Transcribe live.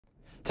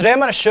Today I'm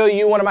going to show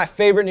you one of my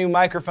favorite new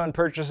microphone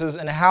purchases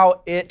and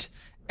how it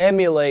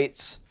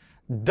emulates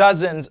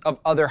dozens of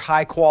other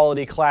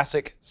high-quality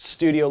classic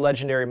studio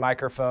legendary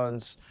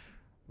microphones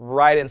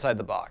right inside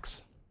the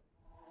box.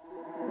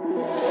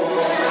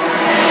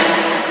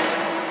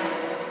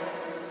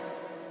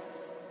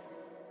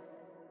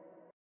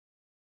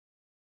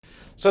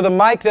 So the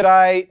mic that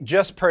I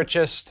just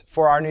purchased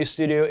for our new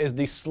studio is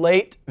the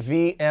Slate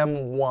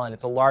VM-1.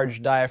 It's a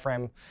large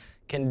diaphragm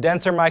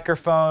condenser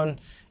microphone.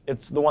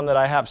 It's the one that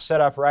I have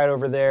set up right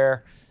over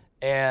there.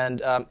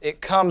 And it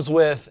comes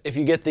with, if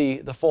you get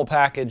the full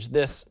package,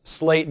 this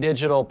Slate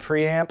digital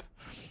preamp,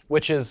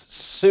 which is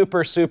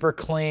super, super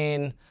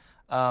clean.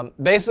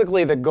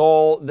 Basically, the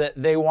goal that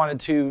they wanted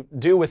to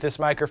do with this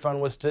microphone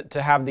was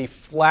to have the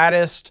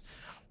flattest,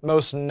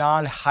 most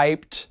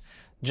non-hyped,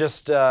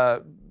 just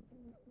flat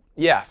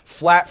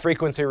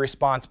frequency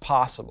response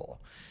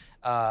possible.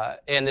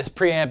 And this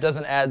preamp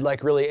doesn't add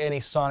like really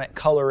any sonic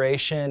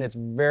coloration. It's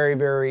very,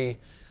 very,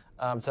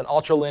 it's an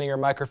ultra linear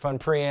microphone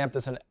preamp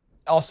that's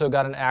also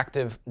got an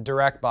active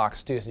direct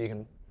box too, so you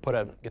can put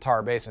a guitar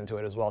or bass into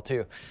it as well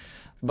too.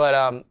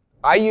 But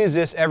I use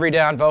this every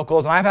day on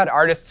vocals, and I've had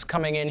artists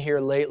coming in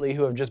here lately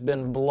who have just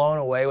been blown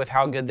away with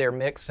how good their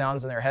mix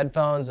sounds in their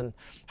headphones and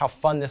how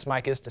fun this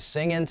mic is to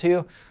sing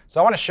into.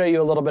 So I want to show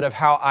you a little bit of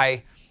how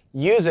I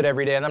use it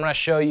every day, and I'm going to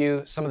show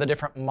you some of the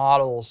different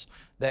models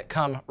that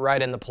come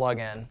right in the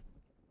plug-in.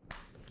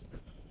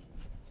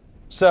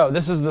 So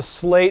this is the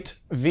Slate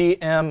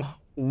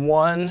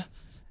VM-1,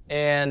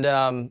 and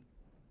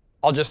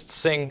I'll just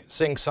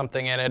sing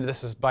something in it.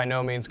 This is by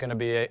no means going to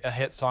be a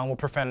hit song. We'll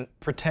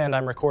pretend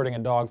I'm recording a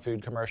dog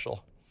food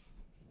commercial.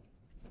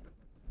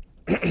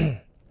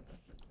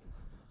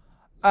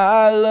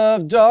 I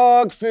love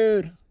dog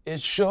food,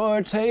 it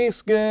sure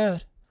tastes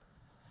good.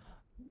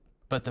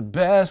 But the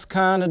best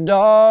kind of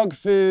dog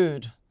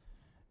food.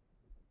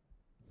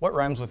 What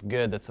rhymes with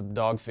good that's a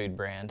dog food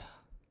brand?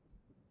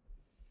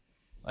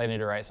 I need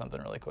to write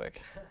something really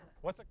quick.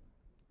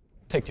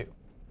 Take two.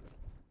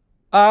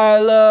 I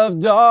love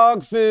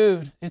dog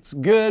food, it's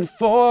good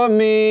for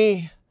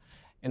me.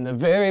 And the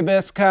very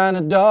best kind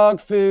of dog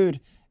food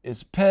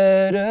is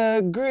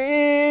pedigree.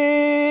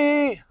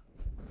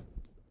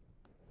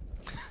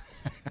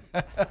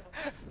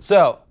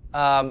 So,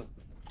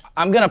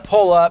 I'm going to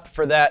pull up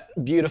for that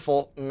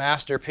beautiful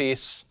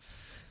masterpiece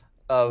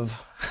of,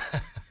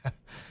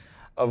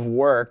 of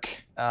work,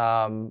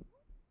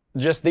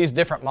 just these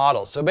different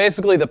models. So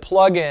basically the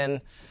plug-in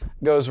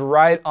goes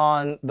right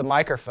on the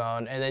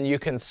microphone, and then you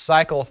can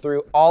cycle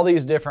through all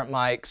these different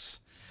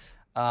mics.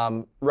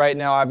 Right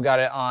now I've got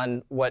it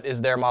on what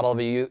is their model of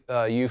a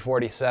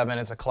U47.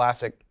 It's a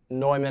classic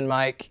Neumann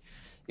mic.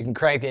 You can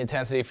crank the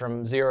intensity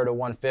from 0 to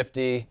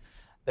 150.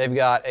 They've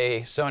got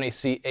a Sony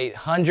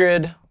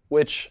C800,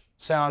 which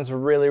sounds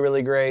really,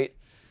 really great.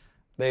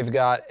 They've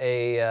got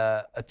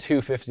a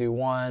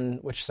 251,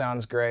 which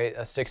sounds great,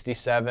 a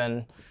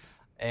 67,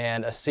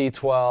 and a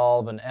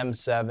C12, an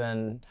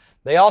M7.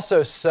 They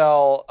also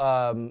sell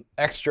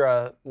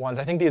extra ones.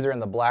 I think these are in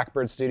the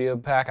Blackbird Studio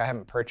pack. I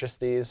haven't purchased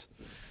these.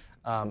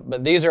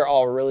 But these are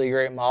all really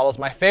great models.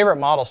 My favorite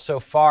model so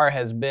far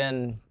has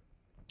been,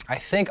 I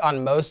think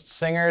on most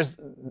singers,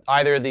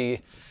 either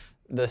the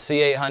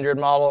C800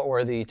 model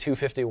or the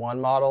 251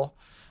 model.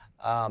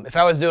 If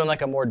I was doing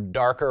like a more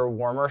darker,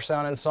 warmer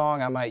sounding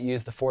song, I might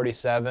use the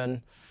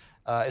 47.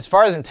 As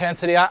far as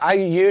intensity, I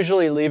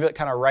usually leave it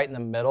kind of right in the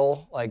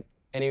middle. Like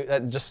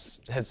that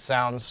just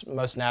sounds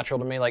most natural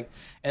to me. Like,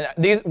 and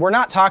these, we're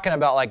not talking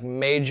about like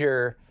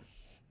major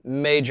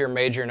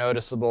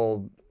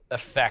noticeable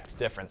effect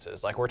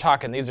differences. Like we're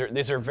talking, these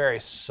are very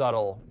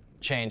subtle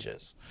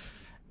changes.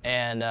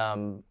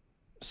 And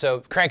so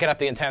cranking up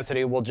the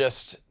intensity will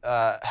just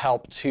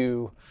help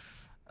to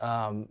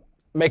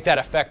make that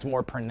effect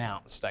more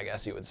pronounced, I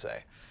guess you would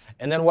say.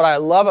 And then what I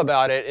love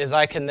about it is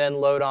I can then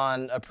load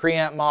on a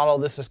preamp model.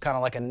 This is kind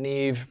of like a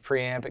Neve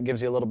preamp. It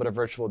gives you a little bit of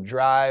virtual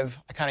drive.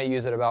 I kind of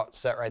use it about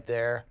set right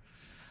there.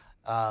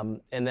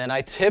 And then I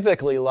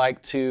typically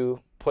like to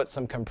put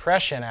some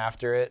compression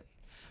after it.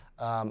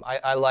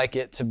 I like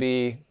it to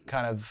be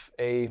kind of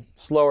a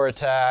slower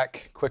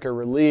attack, quicker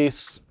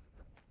release,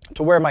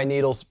 to where my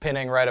needle's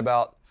pinning right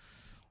about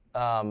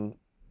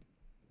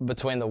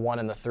between the 1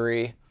 and the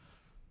 3.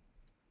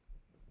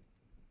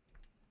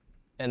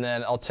 And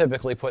then I'll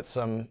typically put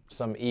some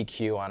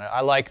EQ on it.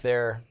 I like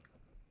their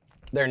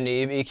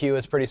Neve EQ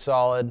is pretty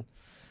solid.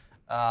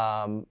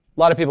 A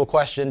lot of people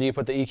question, do you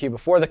put the EQ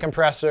before the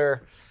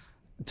compressor?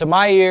 To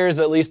my ears,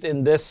 at least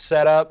in this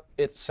setup,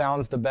 it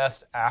sounds the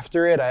best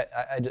after it.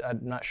 I'm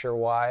not sure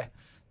why.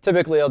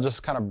 Typically, I'll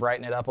just kind of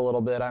brighten it up a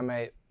little bit.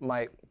 I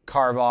might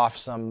carve off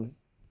some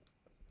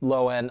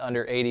low end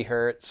under 80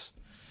 hertz.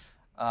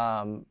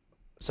 So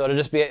it'll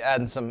just be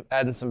adding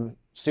some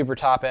super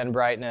top end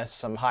brightness,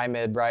 some high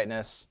mid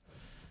brightness,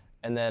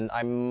 and then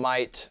I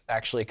might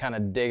actually kind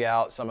of dig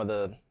out some of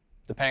the,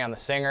 depending on the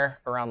singer,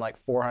 around like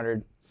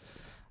 400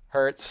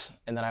 hertz,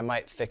 and then I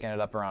might thicken it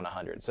up around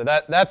 100. So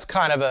that's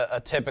kind of a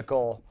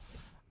typical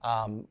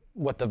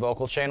what the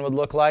vocal chain would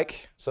look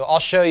like. So I'll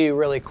show you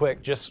really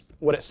quick just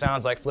what it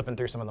sounds like flipping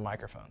through some of the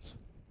microphones.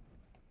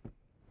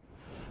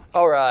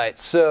 All right,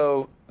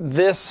 so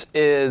this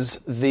is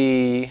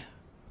the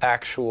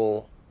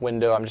actual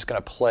window. I'm just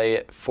going to play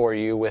it for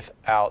you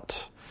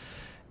without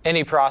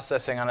any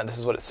processing on it. This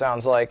is what it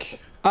sounds like.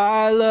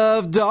 I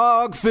love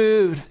dog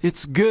food,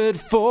 it's good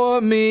for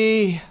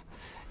me.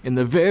 And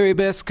the very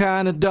best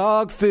kind of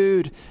dog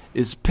food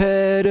is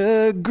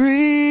pedigree.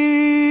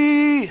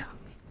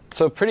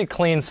 So pretty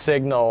clean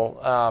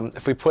signal.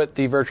 If we put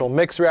the virtual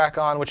mix rack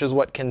on, which is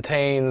what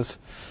contains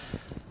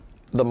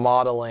the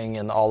modeling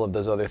and all of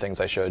those other things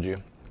I showed you,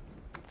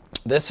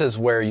 this is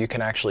where you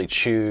can actually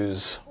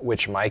choose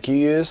which mic you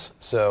use.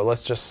 So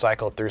let's just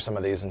cycle through some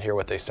of these and hear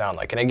what they sound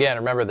like. And again,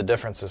 remember the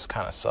difference is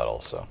kind of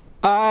subtle. So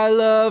I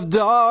love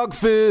dog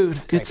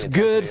food, it's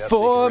good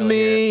for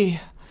me.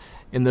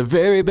 And the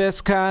very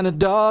best kind of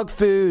dog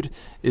food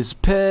is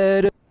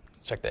pedigree.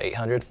 Let's check the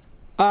 800.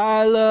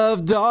 I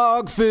love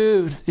dog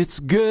food, it's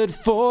good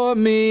for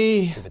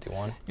me.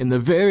 251. And the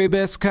very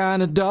best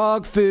kind of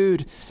dog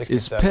food 67.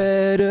 is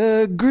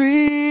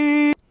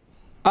pedigree.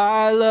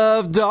 I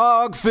love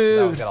dog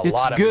food,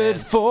 it's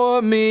good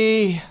for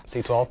me.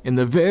 C12. And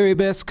the very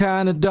best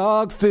kind of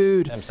dog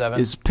food M7.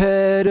 is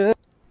pedigree.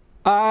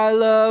 I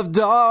love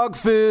dog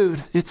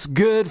food, it's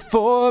good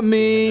for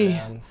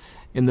me.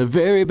 And the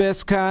very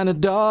best kind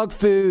of dog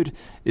food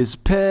is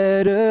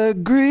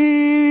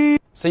pedigree.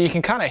 So you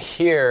can kind of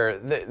hear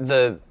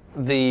they're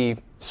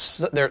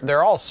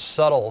all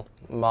subtle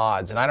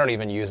mods, and I don't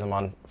even use them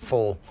on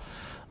full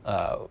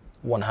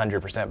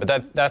 100%,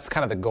 but that's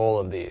kind of the goal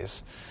of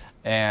these.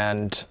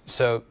 And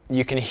so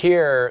you can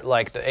hear,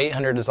 like, the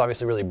 800 is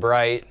obviously really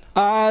bright.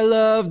 I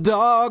love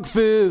dog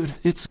food,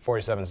 it's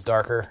 47 is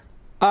darker.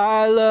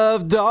 I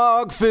love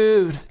dog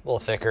food. A little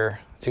thicker.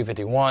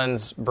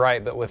 251's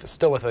bright, but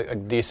still with a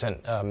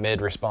decent mid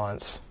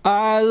response.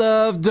 I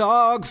love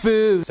dog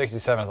food.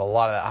 67 is a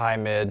lot of that high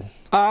mid.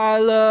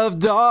 I love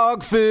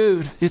dog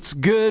food. It's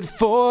good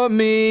for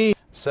me.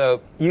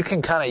 So you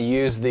can kind of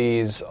use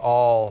these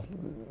all,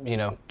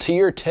 to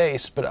your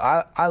taste, but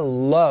I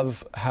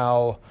love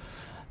how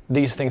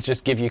these things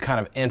just give you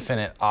kind of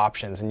infinite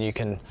options, and you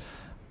can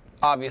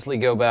obviously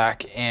go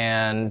back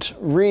and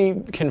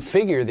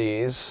reconfigure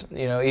these,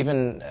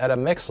 even at a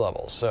mix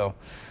level. So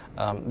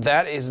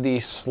that is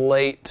the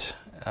Slate,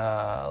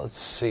 let's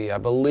see, I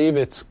believe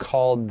it's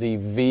called the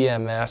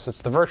VMS.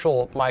 It's the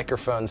virtual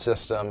microphone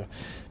system.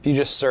 If you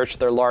just search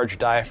their large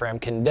diaphragm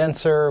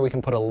condenser, we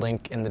can put a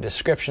link in the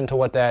description to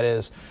what that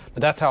is,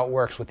 but that's how it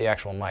works with the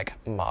actual mic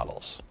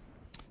models.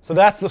 So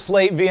that's the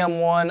Slate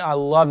VM-1. I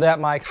love that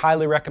mic,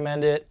 highly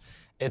recommend it.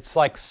 It's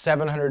like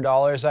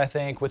 $700, I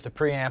think. With the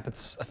preamp,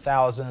 it's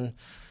 $1,000.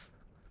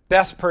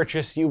 Best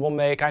purchase you will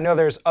make. I know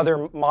there's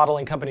other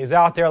modeling companies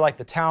out there like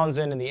the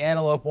Townsend and the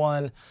Antelope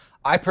one.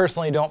 I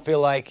personally don't feel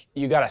like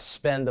you got to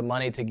spend the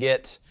money to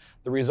get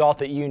the result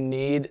that you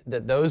need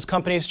that those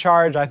companies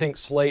charge. I think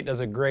Slate does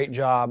a great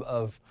job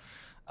of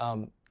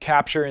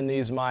capturing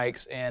these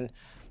mics. And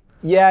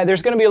yeah,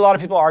 there's going to be a lot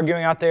of people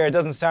arguing out there, it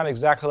doesn't sound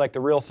exactly like the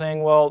real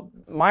thing. Well,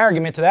 my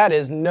argument to that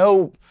is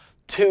no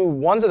two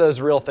ones of those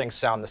real things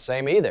sound the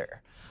same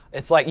either.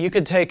 It's like you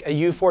could take a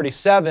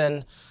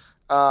U47,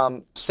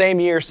 same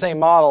year, same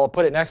model,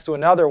 put it next to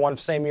another one,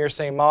 same year,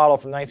 same model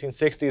from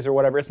 1960s or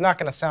whatever. It's not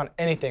going to sound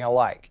anything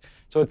alike.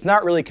 So it's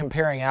not really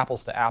comparing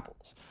apples to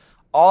apples.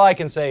 All I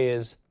can say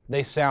is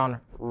they sound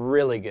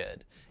really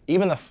good.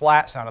 Even the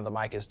flat sound of the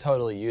mic is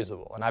totally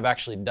usable, and I've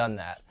actually done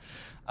that.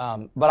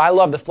 But I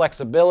love the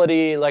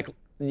flexibility. Like,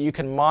 you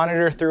can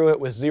monitor through it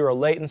with 0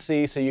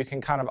 latency, so you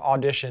can kind of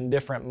audition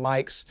different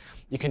mics.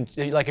 You can,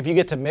 like, if you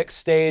get to mix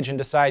stage and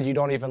decide you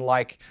don't even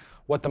like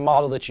what the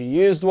model that you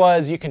used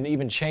was, you can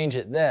even change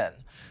it then,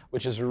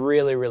 which is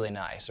really, really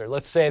nice. Or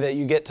let's say that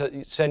you get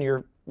to send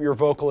your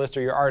vocalist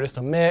or your artist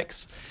a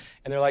mix,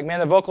 and they're like, man,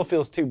 the vocal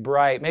feels too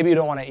bright. Maybe you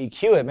don't want to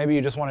EQ it. Maybe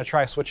you just want to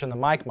try switching the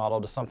mic model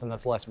to something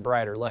that's less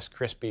bright or less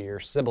crispy or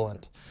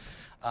sibilant.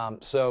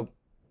 So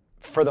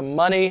for the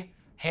money,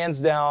 hands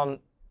down,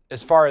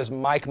 as far as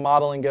mic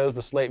modeling goes,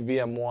 the Slate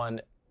VM-1,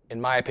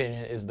 in my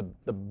opinion, is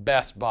the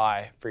best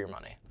buy for your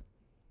money.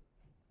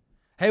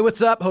 Hey,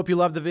 what's up? Hope you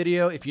loved the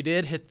video. If you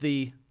did, hit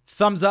the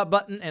thumbs up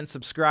button and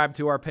subscribe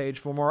to our page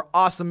for more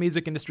awesome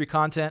music industry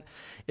content.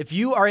 If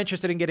you are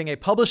interested in getting a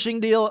publishing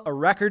deal, a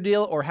record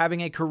deal, or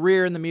having a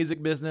career in the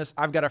music business,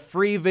 I've got a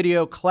free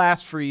video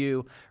class for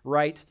you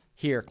right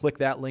here. Click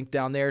that link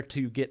down there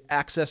to get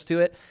access to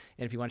it.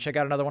 And if you want to check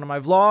out another one of my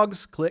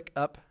vlogs, click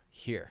up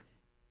here.